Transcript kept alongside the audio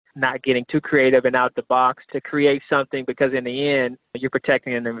not getting too creative and out the box to create something, because in the end, you're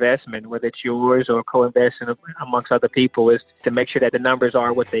protecting an investment, whether it's yours or co-investing amongst other people, is to make sure that the numbers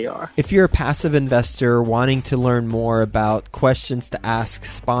are what they are. If you're a passive investor wanting to learn more about questions to ask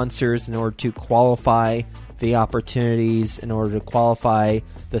sponsors in order to qualify the opportunities, in order to qualify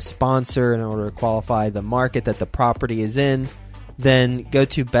the sponsor, in order to qualify the market that the property is in, then go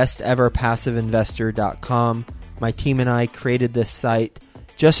to besteverpassiveinvestor.com. My team and I created this site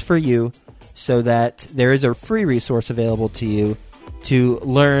just for you so that there is a free resource available to you to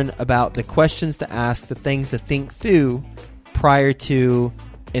learn about the questions to ask, the things to think through prior to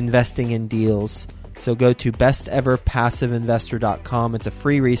investing in deals. So go to besteverpassiveinvestor.com. It's a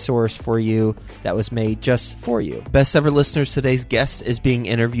free resource for you that was made just for you. Best Ever listeners, today's guest is being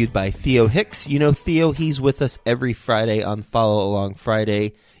interviewed by Theo Hicks. You know Theo, he's with us every Friday on Follow Along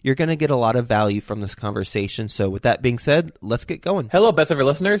Friday. You're going to get a lot of value from this conversation. So with that being said, let's get going. Hello, Best Ever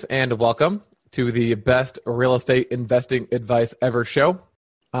listeners, and welcome to the Best Real Estate Investing Advice Ever show.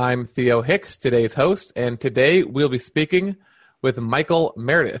 I'm Theo Hicks, today's host, and today we'll be speaking with Michael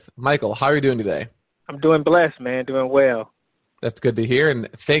Meredith. Michael, how are you doing today? I'm doing blessed, man. Doing well. That's good to hear, and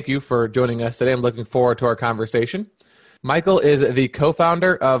thank you for joining us today. I'm looking forward to our conversation. Michael is the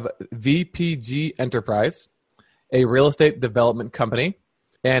co-founder of VPG Enterprise, a real estate development company,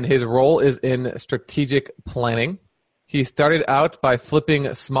 and his role is in strategic planning. He started out by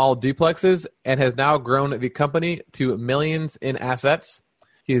flipping small duplexes and has now grown the company to millions in assets.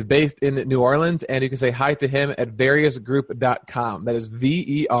 He is based in New Orleans, and you can say hi to him at veriusgroup.com. That is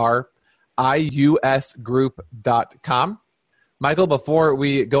VERIUSgroup.com. Michael, before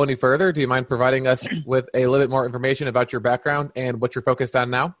we go any further, do you mind providing us with a little bit more information about your background and what you're focused on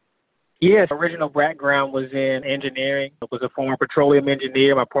now? Yes, original background was in engineering. I was a former petroleum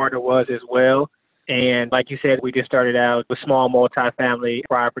engineer. My partner was as well. And like you said, we just started out with small multifamily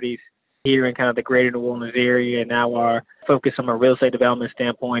properties here in kind of the greater New Orleans area. And now our focus from a real estate development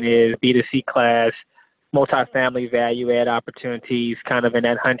standpoint is B2C class, multifamily value add opportunities, kind of in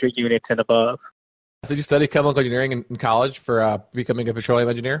that 100 units and above. So did you study chemical engineering in college for becoming a petroleum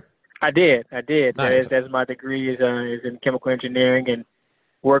engineer? I did. Nice. That's my degree is in chemical engineering, and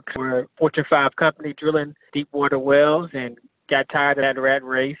worked for a Fortune 5 company drilling deep water wells, and got tired of that rat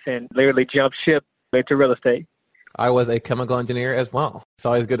race and literally jumped ship into real estate. I was a chemical engineer as well. It's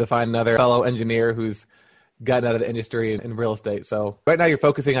always good to find another fellow engineer who's gotten out of the industry in real estate. So right now you're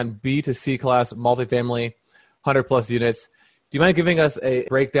focusing on B2C class multifamily, 100 plus units. Do you mind giving us a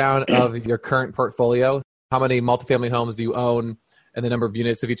breakdown of your current portfolio? How many multifamily homes do you own and the number of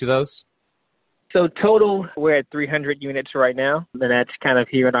units of each of those? So total, we're at 300 units right now, and that's kind of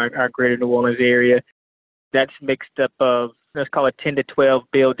here in our greater New Orleans area. That's mixed up of, let's call it 10 to 12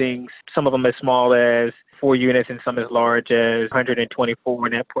 buildings, some of them as small as 4 units and some as large as 124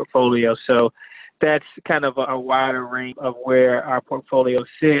 in that portfolio. So that's kind of a wider range of where our portfolio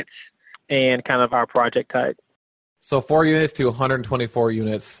sits and kind of our project type. So 4 units to 124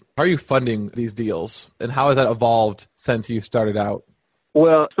 units. How are you funding these deals, and how has that evolved since you started out?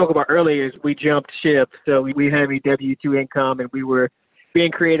 Well, spoke about earlier is we jumped ship. So we had a W-2 income, and we were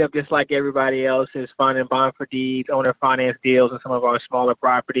being creative just like everybody else is funding bond for deeds, owner finance deals, and some of our smaller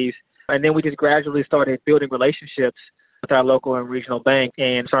properties. And then we just gradually started building relationships with our local and regional bank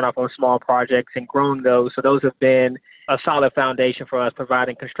and starting off on small projects and growing those. So those have been a solid foundation for us,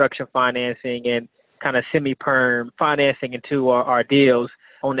 providing construction financing and kind of semi-perm financing into our deals.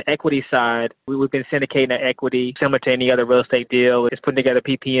 On the equity side, we've been syndicating that equity similar to any other real estate deal. It's putting together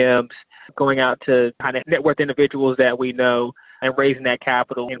PPMs, going out to kind of net worth individuals that we know and raising that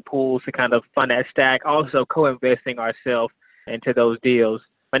capital in pools to kind of fund that stack, also co-investing ourselves into those deals.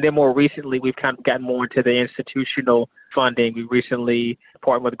 And then more recently, we've kind of gotten more into the institutional funding. We recently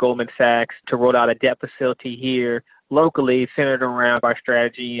partnered with Goldman Sachs to roll out a debt facility here locally centered around our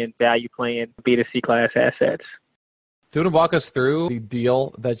strategy and value plan B2C class assets. Do you want to walk us through the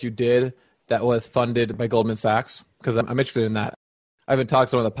deal that you did that was funded by Goldman Sachs? Because I'm interested in that. I haven't talked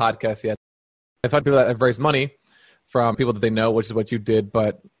to some of the podcasts yet. I've had people that have raised money from people that they know, which is what you did.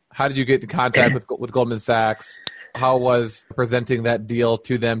 But how did you get in contact with Goldman Sachs? How was presenting that deal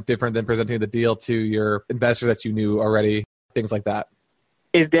to them different than presenting the deal to your investors that you knew already? Things like that.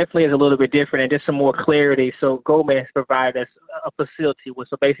 It definitely is a little bit different, and just some more clarity. So Goldman has provided us a facility,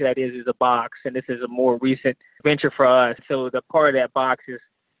 so basically that is a box, and this is a more recent venture for us. So the part of that box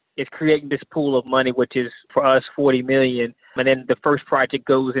is creating this pool of money, which is for us $40 million, and then the first project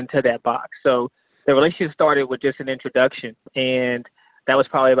goes into that box. So the relationship started with just an introduction, and that was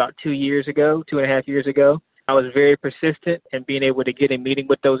probably about 2.5 years ago. I was very persistent in being able to get a meeting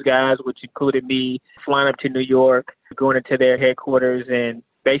with those guys, which included me flying up to New York, going into their headquarters and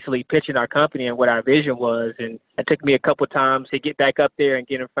basically pitching our company and what our vision was. And it took me a couple of times to get back up there and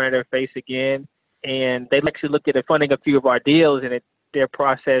get in front of their face again. And they actually looked at funding a few of our deals, and their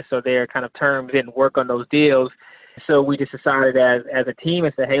process or their kind of terms didn't work on those deals. So we just decided as a team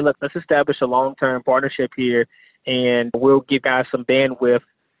and said, hey, look, let's establish a long-term partnership here, and we'll give guys some bandwidth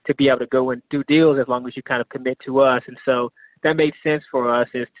to be able to go and do deals as long as you kind of commit to us. And so that made sense for us,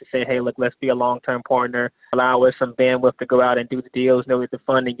 is to say, hey, look, let's be a long-term partner, allow us some bandwidth to go out and do the deals, know that the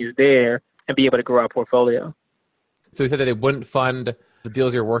funding is there, and be able to grow our portfolio. So you said that they wouldn't fund the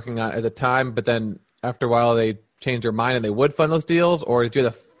deals you're working on at the time, but then after a while they changed their mind and they would fund those deals, or did you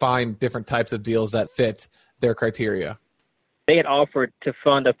have to find different types of deals that fit their criteria? They had offered to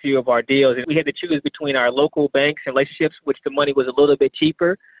fund a few of our deals, and we had to choose between our local banks and relationships, which the money was a little bit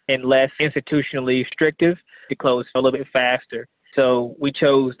cheaper and less institutionally restrictive, to close a little bit faster. So we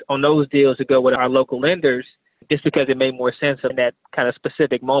chose on those deals to go with our local lenders just because it made more sense in that kind of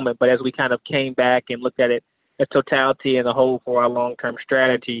specific moment. But as we kind of came back and looked at it as totality and the whole for our long-term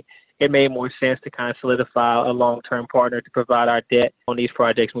strategy, it made more sense to kind of solidify a long-term partner to provide our debt on these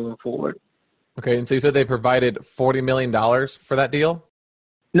projects moving forward. Okay, and so you said they provided $40 million for that deal?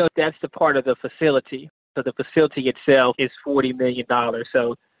 No, that's the part of the facility. So the facility itself is $40 million.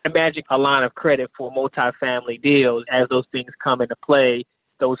 So imagine a line of credit for multifamily deals. As those things come into play,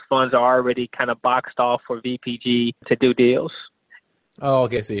 those funds are already kind of boxed off for VPG to do deals. Oh,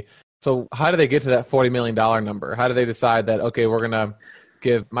 okay, see. So how do they get to that $40 million number? How do they decide that, okay, we're going to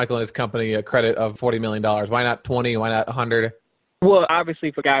give Michael and his company a credit of $40 million? Why not 20? Why not 100? Well,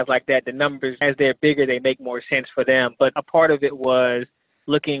 obviously for guys like that, the numbers, as they're bigger, they make more sense for them. But a part of it was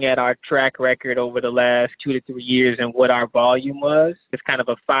looking at our track record over the last 2 to 3 years and what our volume was. It's kind of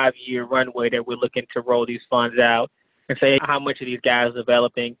a 5-year runway that we're looking to roll these funds out and say how much of these guys are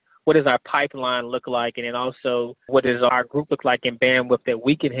developing, what does our pipeline look like, and then also what does our group look like in bandwidth that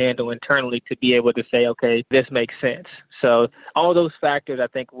we can handle internally to be able to say, okay, this makes sense. So all those factors I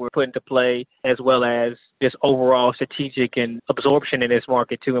think were put into play, as well as just overall strategic and absorption in this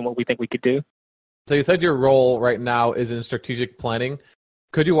market too, and what we think we could do. So you said your role right now is in strategic planning.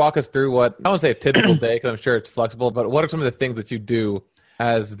 Could you walk us through what, I won't say a typical day because I'm sure it's flexible, but what are some of the things that you do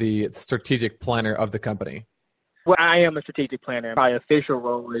as the strategic planner of the company? Well, I am a strategic planner. My official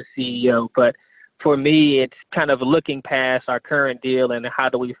role is CEO, but for me, it's kind of looking past our current deal and how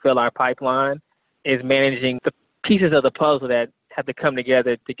do we fill our pipeline, is managing the pieces of the puzzle that have to come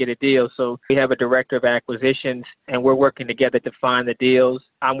together to get a deal. So we have a director of acquisitions, and we're working together to find the deals.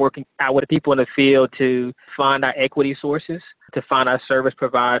 I'm working out with the people in the field to find our equity sources, to find our service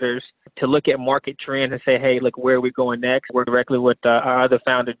providers, to look at market trends and say, hey, look, where are we going next? Work directly with our other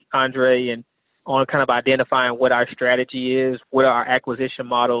founder, Andre, and on kind of identifying what our strategy is, what our acquisition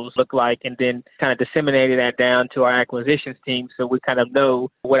models look like, and then kind of disseminating that down to our acquisitions team so we kind of know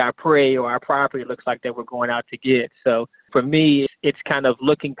what our prey or our property looks like that we're going out to get. So for me, it's kind of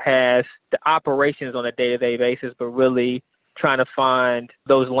looking past the operations on a day-to-day basis, but really trying to find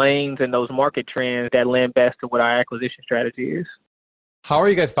those lanes and those market trends that lend best to what our acquisition strategy is. How are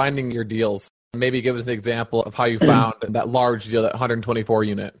you guys finding your deals? Maybe give us an example of how you found that large deal, that 124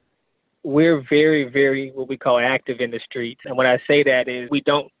 unit. We're very, very what we call active in the streets. And when I say that is we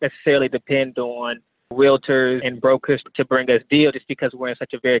don't necessarily depend on realtors and brokers to bring us deals just because we're in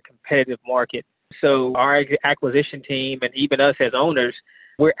such a very competitive market. So our acquisition team and even us as owners,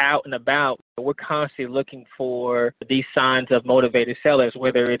 we're out and about. We're constantly looking for these signs of motivated sellers,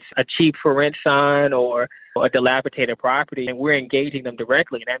 whether it's a cheap for rent sign or a dilapidated property, and we're engaging them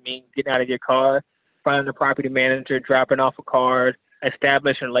directly. And that means getting out of your car, finding the property manager, dropping off a card,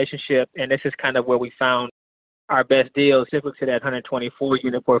 establishing a relationship. And this is kind of where we found our best deals, specific to that 124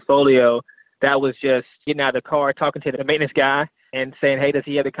 unit portfolio. That was just getting out of the car, talking to the maintenance guy and saying, hey, does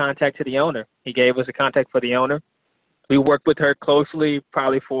he have the contact to the owner? He gave us a contact for the owner. We worked with her closely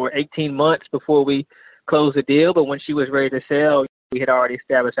probably for 18 months before we closed the deal. But when she was ready to sell, we had already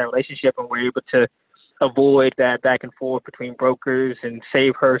established that relationship and were able to avoid that back and forth between brokers and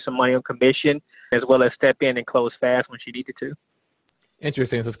save her some money on commission, as well as step in and close fast when she needed to.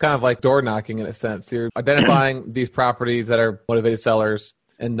 Interesting. So it's kind of like door knocking in a sense. You're identifying these properties that are motivated sellers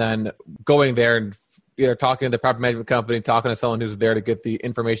and then going there and either talking to the property management company, talking to someone who's there to get the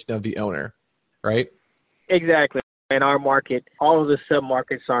information of the owner, right? Exactly. In our market, all of the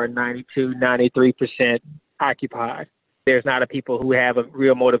submarkets are 92, 93% occupied. There's not a people who have a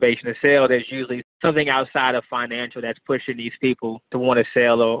real motivation to sell. There's usually something outside of financial that's pushing these people to want to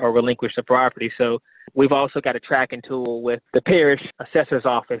sell or relinquish the property. So we've also got a tracking tool with the parish assessor's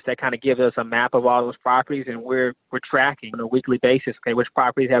office that kind of gives us a map of all those properties, and we're tracking on a weekly basis. Okay, which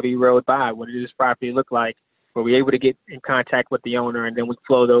properties have you rode by? What does this property look like? where we're able to get in contact with the owner, and then we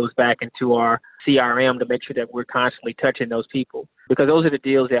flow those back into our CRM to make sure that we're constantly touching those people. Because those are the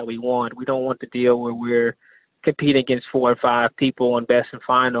deals that we want. We don't want the deal where we're competing against 4 or 5 people on best and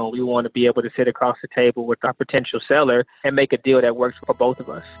final. We want to be able to sit across the table with our potential seller and make a deal that works for both of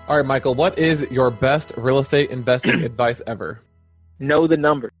us. All right, Michael, what is your best real estate investing advice ever? Know the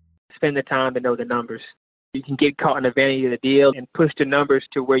numbers. Spend the time to know the numbers. You can get caught in the vanity of the deal and push the numbers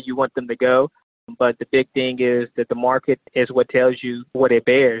to where you want them to go. But the big thing is that the market is what tells you what it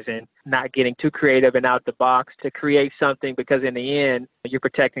bears, and not getting too creative and out the box to create something, because in the end, you're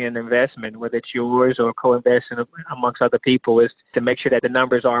protecting an investment, whether it's yours or co-investing amongst other people, is to make sure that the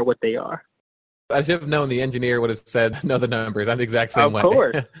numbers are what they are. I should have known the engineer would have said, know the numbers. I'm the exact same way.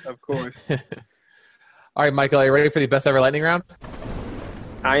 Of course. All right, Michael, are you ready for the best ever lightning round?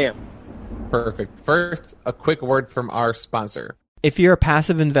 I am. Perfect. First, a quick word from our sponsor. If you're a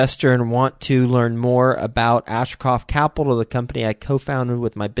passive investor and want to learn more about Ashcroft Capital, the company I co-founded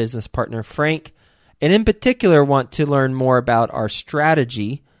with my business partner, Frank, and in particular want to learn more about our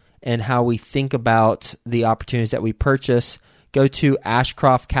strategy and how we think about the opportunities that we purchase, go to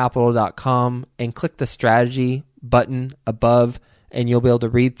ashcroftcapital.com and click the strategy button above, and you'll be able to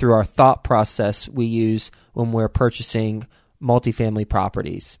read through our thought process we use when we're purchasing multifamily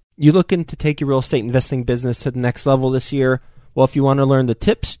properties. You looking to take your real estate investing business to the next level this year? Well, if you want to learn the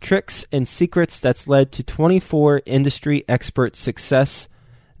tips, tricks, and secrets that's led to 24 industry expert success,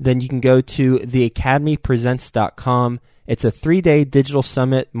 then you can go to theacademypresents.com. It's a 3-day digital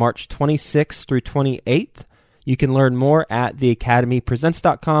summit, March 26th through 28th. You can learn more at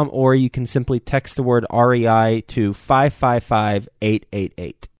theacademypresents.com, or you can simply text the word REI to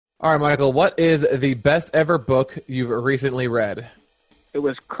 555-888. All right, Michael, what is the best ever book you've recently read? It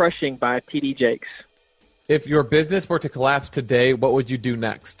was Crushing by T.D. Jakes. If your business were to collapse today, what would you do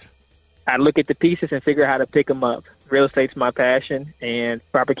next? I'd look at the pieces and figure out how to pick them up. Real estate's my passion, and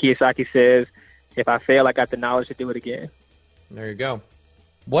Robert Kiyosaki says, if I fail, I got the knowledge to do it again. There you go.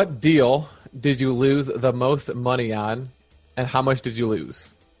 What deal did you lose the most money on, and how much did you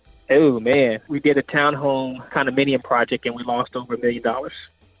lose? Oh, man. We did a townhome condominium project, and we lost over $1 million. What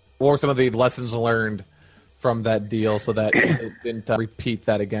were some of the lessons learned from that deal so that you didn't repeat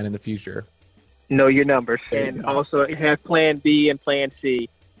that again in the future? Know your numbers, and also have plan B and plan C.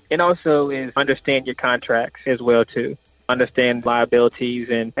 And also is understand your contracts as well, too. Understand liabilities,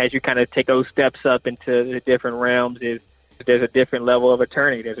 and as you kind of take those steps up into the different realms, there's a different level of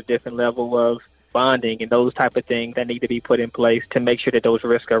attorney, there's a different level of bonding, and those type of things that need to be put in place to make sure that those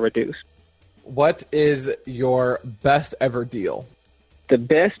risks are reduced. What is your best ever deal? The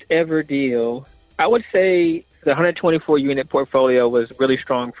best ever deal, I would say the 124-unit portfolio was really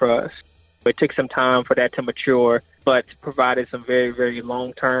strong for us. It took some time for that to mature, but provided some very, very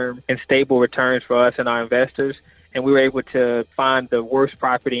long-term and stable returns for us and our investors. And we were able to find the worst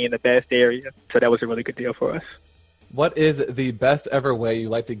property in the best area. So that was a really good deal for us. What is the best ever way you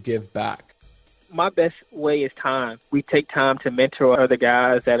like to give back? My best way is time. We take time to mentor other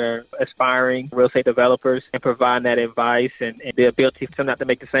guys that are aspiring real estate developers and provide that advice and the ability for them not to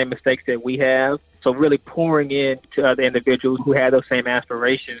make the same mistakes that we have. So really pouring in to other individuals who have those same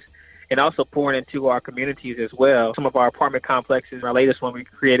aspirations, and also pouring into our communities as well. Some of our apartment complexes, our latest one we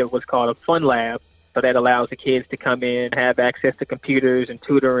created was called a Fun Lab. So that allows the kids to come in, have access to computers and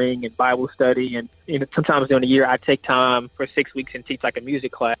tutoring and Bible study. And sometimes during the year, I take time for 6 weeks and teach like a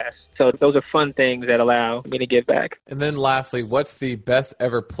music class. So those are fun things that allow me to give back. And then lastly, what's the best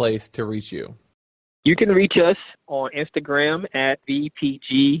ever place to reach you? You can reach us on Instagram at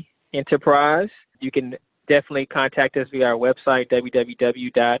VPG Enterprise. You can definitely contact us via our website,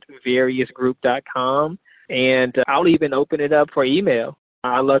 www.variousgroup.com. And I'll even open it up for email.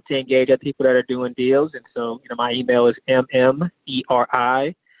 I love to engage other people that are doing deals. And so, my email is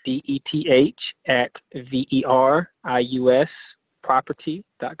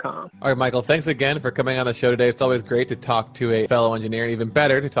mmeriDETH@VERIUSproperty.com. All right, Michael, thanks again for coming on the show today. It's always great to talk to a fellow engineer, and even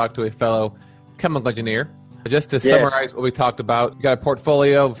better to talk to a fellow chemical engineer. Just to summarize what we talked about, you got a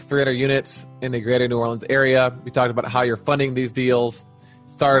portfolio of 300 units in the greater New Orleans area. We talked about how you're funding these deals.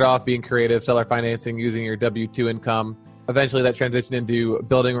 Started off being creative, seller financing, using your W-2 income. Eventually that transitioned into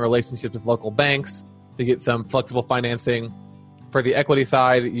building relationships with local banks to get some flexible financing. For the equity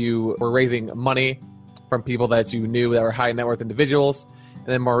side, you were raising money from people that you knew that were high net worth individuals. And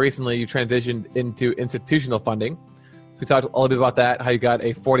then more recently, you transitioned into institutional funding. So we talked a little bit about that, how you got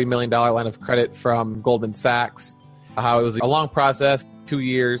a $40 million line of credit from Goldman Sachs, how it was a long process, 2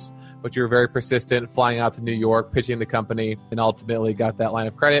 years, but you were very persistent, flying out to New York, pitching the company, and ultimately got that line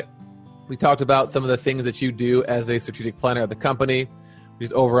of credit. We talked about some of the things that you do as a strategic planner of the company.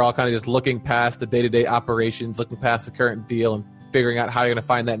 just overall kind of just looking past the day-to-day operations, looking past the current deal and figuring out how you're going to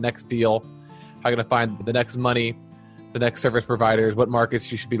find that next deal, how you're going to find the next money, the next service providers, what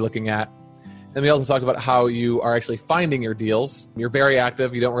markets you should be looking at. And we also talked about how you are actually finding your deals. You're very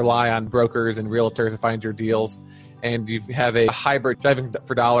active. You don't rely on brokers and realtors to find your deals. And you have a hybrid driving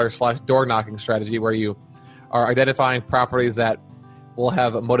for dollars / door knocking strategy where you are identifying properties that will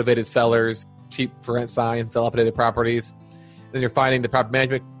have motivated sellers, cheap for rent signs, dilapidated properties. Then you're finding the property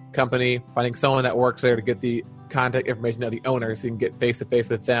management company, finding someone that works there to get the contact information of the owner so you can get face-to-face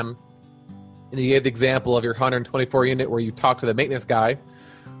with them. And you gave the example of your 124 unit where you talked to the maintenance guy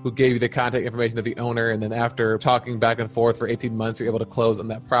who gave you the contact information of the owner. And then after talking back and forth for 18 months, you're able to close on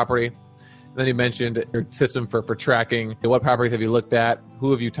that property. And then you mentioned your system for tracking. What properties have you looked at?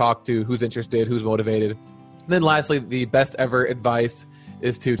 Who have you talked to? Who's interested? Who's motivated? And then lastly, the best ever advice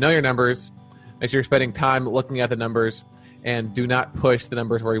is to know your numbers. Make sure you're spending time looking at the numbers and do not push the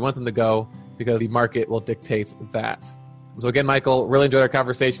numbers where you want them to go because the market will dictate that. So again, Michael, really enjoyed our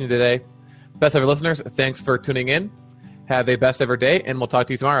conversation today. Best ever listeners, thanks for tuning in. Have a best ever day, and we'll talk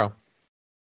to you tomorrow.